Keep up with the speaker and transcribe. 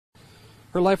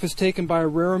Her life was taken by a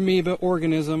rare amoeba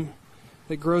organism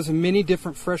that grows in many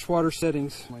different freshwater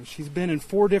settings. She's been in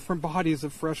 4 different bodies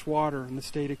of fresh water in the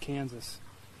state of Kansas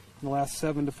in the last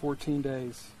 7 to 14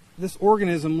 days. This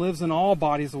organism lives in all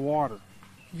bodies of water.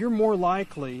 You're more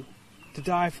likely to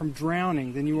die from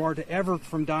drowning than you are to ever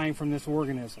from dying from this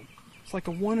organism. It's like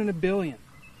a 1 in a billion.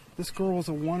 This girl was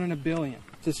a 1 in a billion.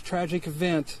 This tragic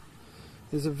event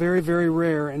is a very, very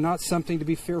rare and not something to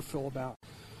be fearful about.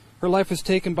 Her life was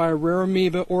taken by a rare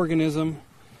amoeba organism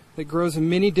that grows in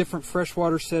many different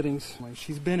freshwater settings.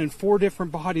 She's been in 4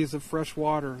 different bodies of fresh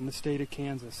water in the state of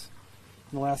Kansas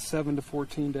in the last 7 to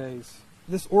 14 days.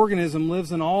 This organism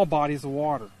lives in all bodies of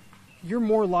water. You're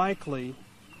more likely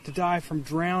to die from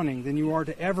drowning than you are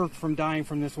to ever from dying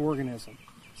from this organism.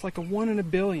 It's like a 1 in a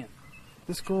billion.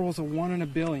 This girl was a 1 in a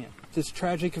billion. This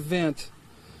tragic event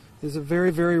is a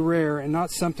very, very rare and not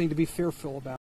something to be fearful about.